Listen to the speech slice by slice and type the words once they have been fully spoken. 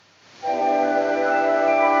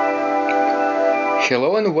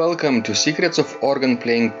Hello and welcome to Secrets of Organ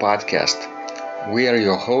Playing podcast. We are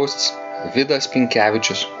your hosts, Vidas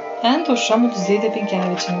Pinkevičius and Aušra Mutuzėtė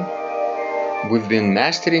Pinkevičienė. We've been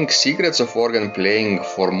mastering secrets of organ playing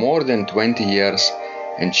for more than 20 years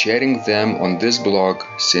and sharing them on this blog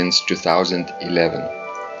since 2011.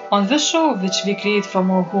 On this show, which we create from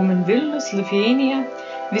our home in Vilnius, Lithuania,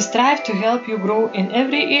 we strive to help you grow in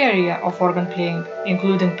every area of organ playing,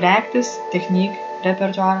 including practice, technique,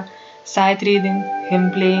 repertoire, sight reading, hymn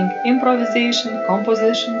playing, improvisation,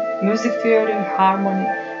 composition, music theory, harmony,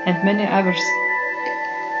 and many others.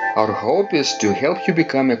 Our hope is to help you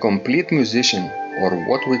become a complete musician, or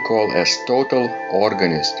what we call as total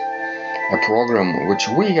organist, a program which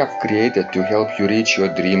we have created to help you reach your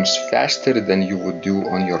dreams faster than you would do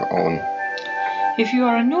on your own. If you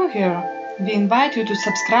are new here, we invite you to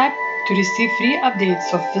subscribe to receive free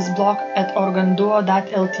updates of this blog at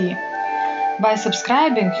organduo.lt. By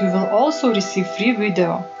subscribing, you will also receive free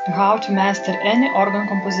video how to master any organ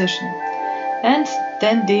composition and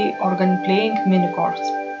 10-day organ playing mini course.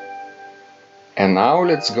 And now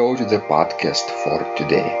let's go to the podcast for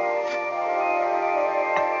today.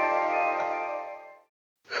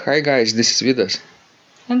 Hi guys, this is Vidas.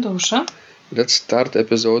 And Aušra. Let's start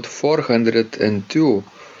episode 402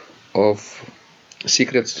 of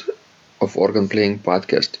Secrets of Organ Playing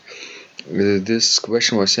podcast. This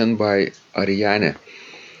question was sent by Ariane,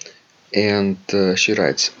 and she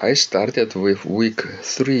writes, I started with week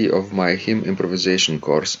 3 of my hymn improvisation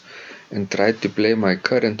course and tried to play my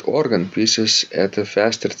current organ pieces at a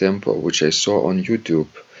faster tempo, which I saw on YouTube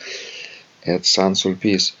at San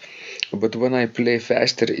Sulpice. But when I play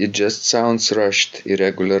faster, it just sounds rushed,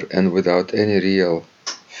 irregular, and without any real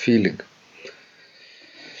feeling.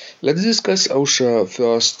 Let's discuss, Aušra,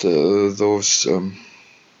 first those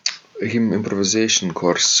hymn improvisation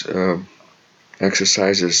course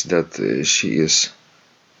exercises that she is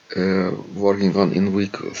working on in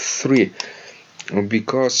week 3,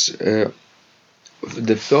 because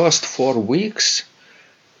the first 4 weeks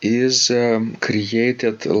is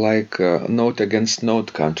created like a note against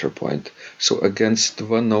note counterpoint. So against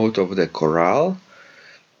one note of the chorale,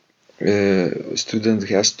 student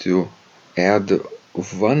has to add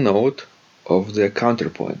one note of the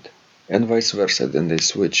counterpoint, and vice versa. Then they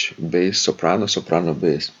switch bass, soprano, soprano,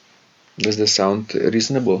 bass. Does that sound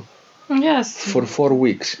reasonable? Yes. For 4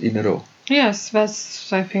 weeks in a row. Yes,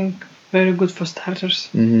 that's, I think, very good for starters.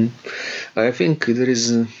 Mm-hmm. I think there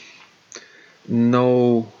is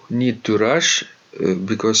no need to rush,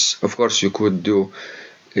 because of course you could do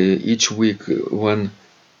each week one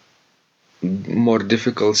more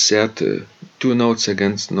difficult set, 2 notes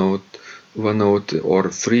against note, 1 note, or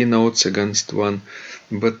 3 notes against one,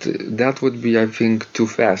 but that would be, I think, too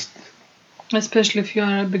fast. Especially if you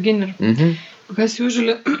are a beginner. Mm-hmm. Because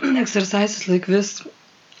usually exercises like this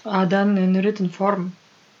are done in written form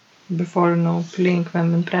before playing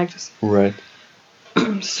them in practice. Right.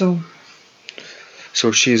 So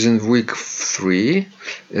she's in week 3,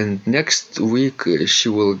 and next week she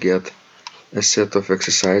will get a set of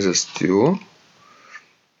exercises too.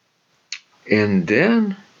 And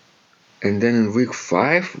then in week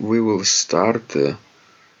 5 we will start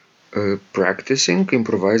practicing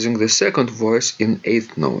improvising the second voice in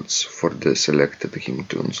 8th notes for the selected hymn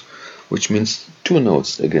tunes, which means 2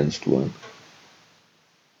 notes against 1.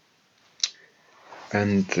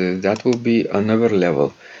 And that will be another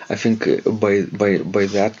level. I think by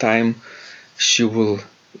that time she will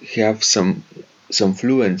have some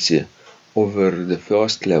fluency over the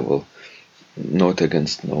first level, note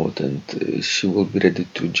against note, and she will be ready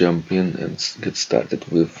to jump in and get started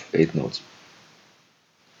with 8 notes.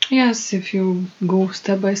 Yes, if you go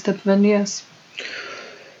step by step, then yes.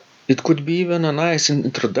 It could be even a nice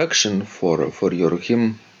introduction for your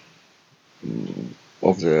hymn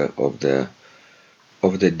of the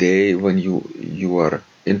day when you are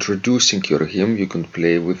introducing your hymn. You can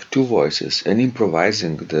play with 2 voices and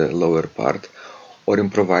improvising the lower part or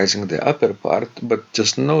improvising the upper part, but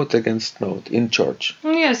just note against note in church.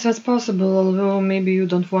 Yes, that's possible, although maybe you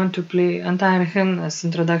don't want to play entire hymn as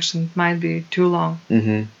introduction. It might be too long.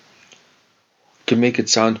 Mm-hmm. To make it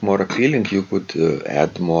sound more appealing, you could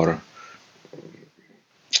add more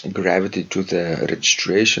gravity to the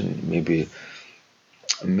registration.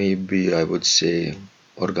 Maybe I would say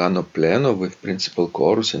organo pleno with principal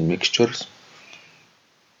chorus and mixtures.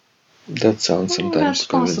 That sounds sometimes That's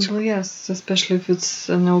convincing. possible, yes, especially if it's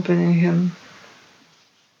an opening hymn.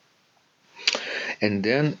 And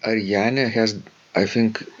then Ariane has, I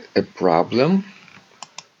think, a problem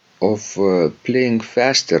of playing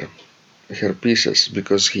faster her pieces,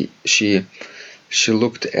 because she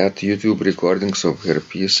looked at YouTube recordings of her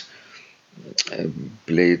piece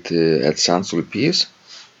played at Saint-Sulpice,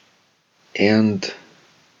 and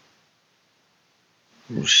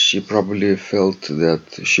she probably felt that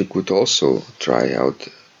she could also try out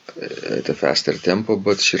at a faster tempo,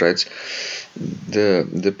 but she writes,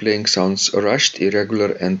 the playing sounds rushed,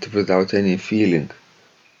 irregular, and without any feeling.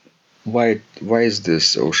 Why is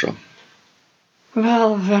this, Ausra?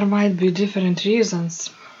 Well, there might be different reasons.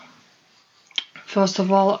 First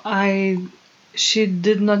of all, she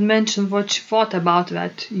did not mention what she thought about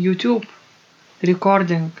that YouTube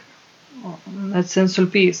recording at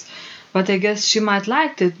Saint-Sulpice. But I guess she might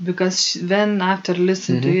liked it because then after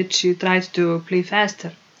listening to it, she tried to play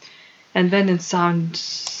faster. And then it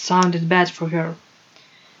sounded bad for her.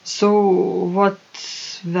 So what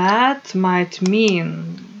that might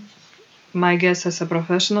mean, my guess as a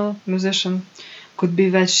professional musician, could be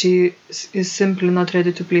that she is simply not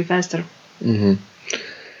ready to play faster. You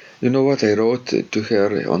know what I wrote to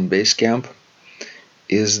her on Basecamp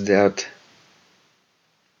is that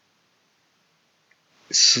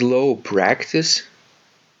slow practice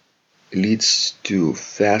leads to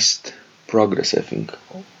fast progress, I think.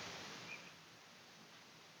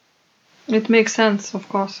 It makes sense, of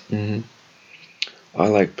course. I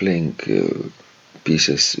like playing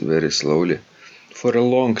pieces very slowly for a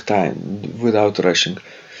long time without rushing.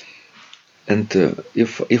 And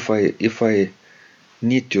if I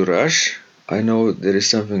need to rush, I know there is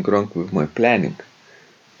something wrong with my planning,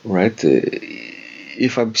 right?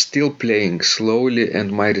 If I'm still playing slowly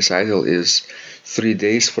and my recital is 3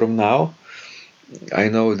 days from now, I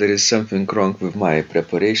know there is something wrong with my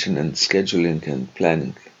preparation and scheduling and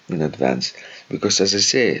planning in advance. Because as I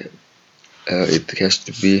say, it has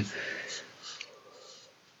to be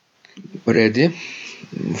ready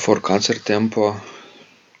for concert tempo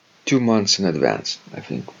 2 months in advance. I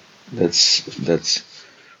think that's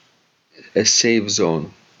a safe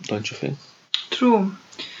zone, don't you think? True.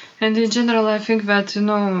 And in general, I think that,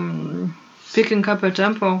 picking up a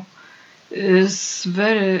tempo is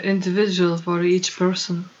very individual for each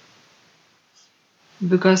person.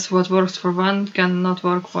 Because what works for one cannot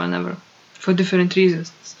work for another, for different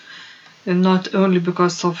reasons. And not only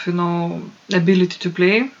because of, ability to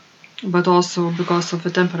play, but also because of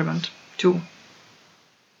the temperament, too.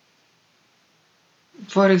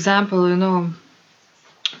 For example,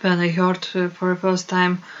 when I heard for the first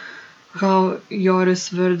time how Joris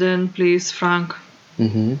Verden plays Frank.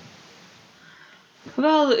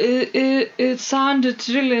 Well, it sounded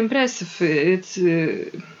really impressive.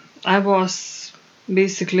 I was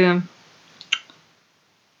basically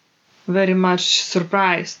very much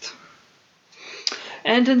surprised.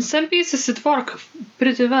 And in some pieces it worked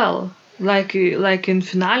pretty well, like in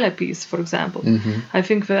Finale piece, for example. I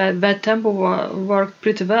think that tempo worked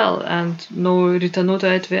pretty well, and no ritenuto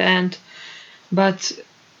at the end. But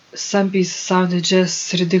some pieces sounded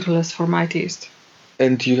just ridiculous for my taste.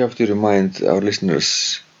 And you have to remind our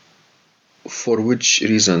listeners for which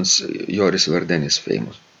reasons Joris Verden is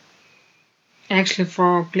famous. Actually,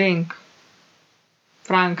 for playing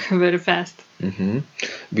Frank very fast.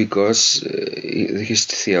 Because his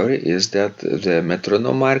theory is that the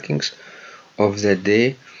metronome markings of that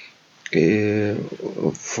day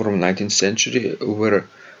from 19th century were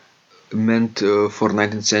meant for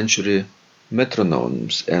 19th century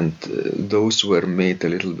metronomes, and those were made a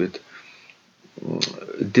little bit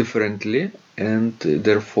differently, and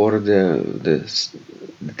therefore the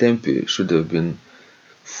tempo should have been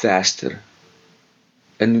faster.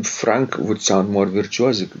 And Frank would sound more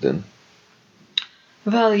virtuosic then.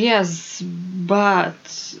 Well, yes,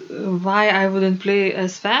 but why I wouldn't play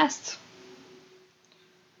as fast?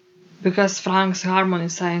 Because Frank's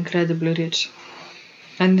harmonies are incredibly rich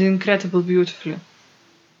and incredibly beautifully.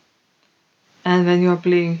 And when you're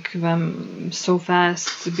playing them so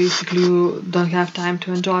fast, basically you don't have time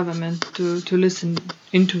to enjoy them and to listen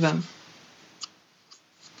into them.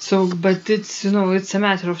 So, but it's, it's a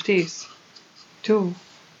matter of taste, too.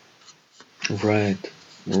 Right.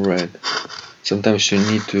 Sometimes you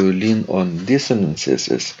need to lean on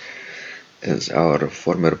dissonances, as our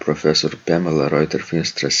former professor Pamela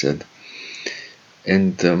Reuter-Finstra said.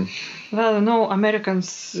 And well,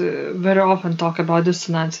 Americans very often talk about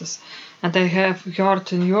dissonances. And I have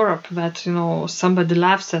heard in Europe that, somebody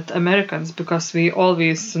laughs at Americans because we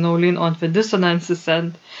always, lean on the dissonances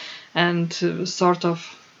and sort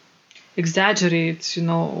of exaggerate,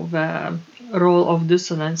 the role of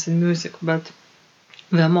dissonance in music. But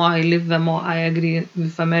the more I live, the more I agree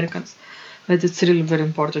with Americans that it's really very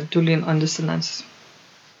important to lean on dissonances.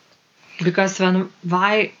 Because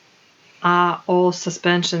why are all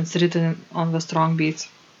suspensions written on the strong beats?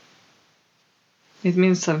 It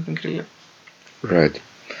means something really. Right.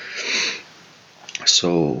 So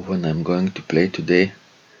when I'm going to play today,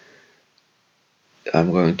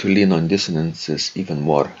 I'm going to lean on dissonances even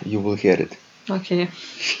more. You will hear it. Okay.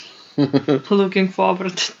 Looking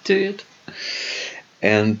forward to it.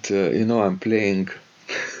 And I'm playing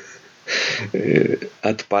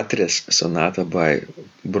Ad Patres Sonata by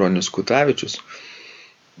Bronius Kutavičius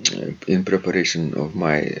in preparation of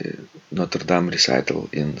my Notre Dame recital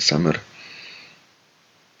in summer.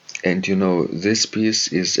 And this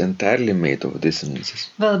piece is entirely made of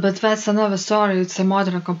dissonances. Well, but that's another story. It's a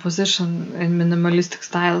modern composition in minimalistic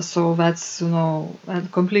style, so that's, a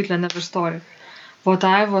completely another story. What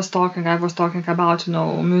I was talking about,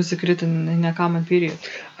 music written in a common period.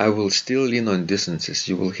 I will still lean on dissonances.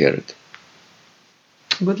 You will hear it.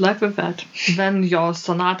 Good luck with that. Then your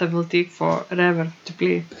sonata will take forever to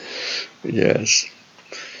play. Yes.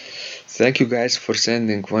 Thank you guys for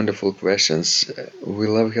sending wonderful questions. We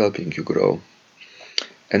love helping you grow.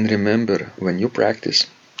 And remember, when you practice,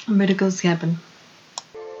 miracles happen.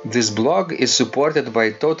 This blog is supported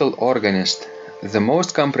by Total Organist, the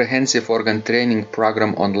most comprehensive organ training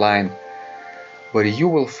program online, where you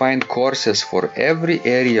will find courses for every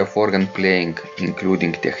area of organ playing,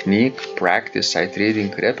 including technique, practice, sight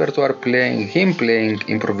reading, repertoire playing, hymn playing,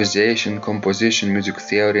 improvisation, composition, music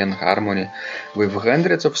theory and harmony, with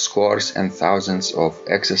hundreds of scores and thousands of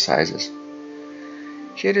exercises.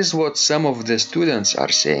 Here is what some of the students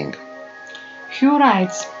are saying. Hugh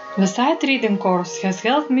writes, "The sight reading course has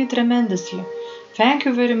helped me tremendously. Thank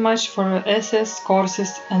you very much for your essays,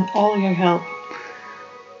 courses and all your help."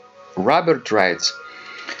 Robert writes,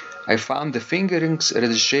 "I found the fingerings,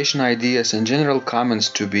 registration ideas and general comments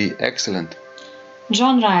to be excellent."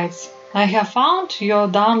 John writes, "I have found your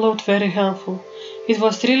download very helpful. It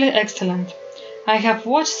was really excellent. I have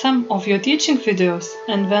watched some of your teaching videos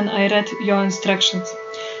and when I read your instructions,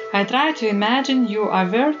 I tried to imagine you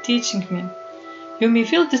were teaching me. You may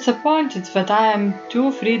feel disappointed that I am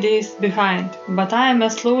 2-3 days behind, but I am a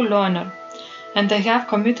slow learner. And I have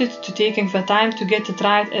committed to taking the time to get it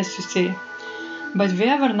right, as you say. But the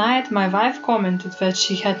other night my wife commented that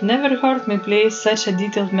she had never heard me play such a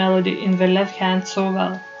detailed melody in the left hand so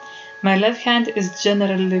well. My left hand is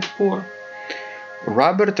generally poor."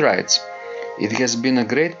 Robert writes, "It has been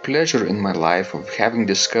a great pleasure in my life of having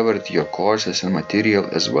discovered your courses and material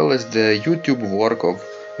as well as the YouTube work of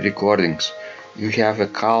recordings. You have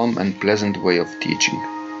a calm and pleasant way of teaching."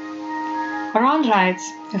 Ron writes,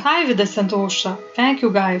 "Hi Vidas and Ausra, thank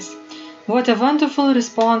you guys. What a wonderful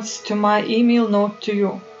response to my email note to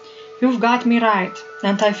you. You've got me right,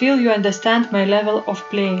 and I feel you understand my level of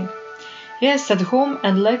playing. Yes, at home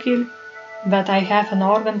and lucky that I have an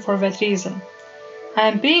organ for that reason. I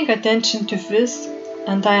am paying attention to this,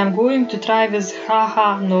 and I am going to try this haha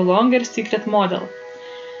no longer secret model.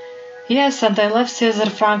 Yes, and I love Cesar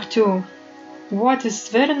Frank too. What is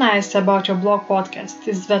very nice about your blog podcast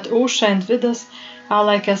is that Ausra and Vidas are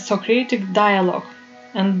like a Socratic dialogue,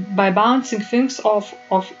 and by bouncing things off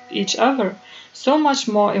of each other, so much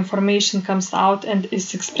more information comes out and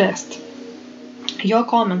is expressed. Your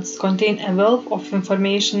comments contain a wealth of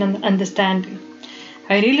information and understanding.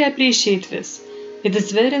 I really appreciate this. It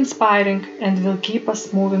is very inspiring and will keep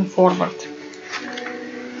us moving forward."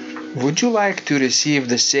 Would you like to receive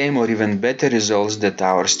the same or even better results that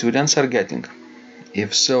our students are getting? If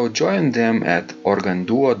so, join them at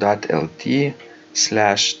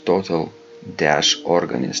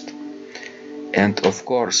organduo.lt/total-organist. And of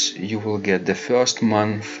course, you will get the first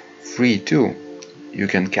month free too. You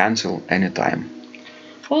can cancel anytime.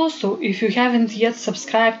 Also, if you haven't yet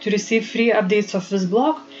subscribed to receive free updates of this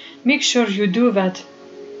blog, make sure you do that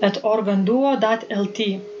at organduo.lt.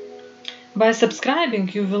 By subscribing,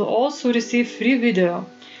 you will also receive free video,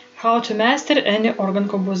 how to master any organ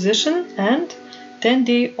composition and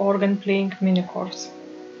 10-day organ playing mini course.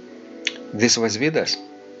 This was Vidas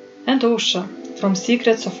and Ausra from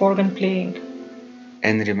Secrets of Organ Playing.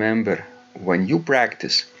 And remember, when you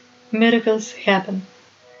practice, miracles happen.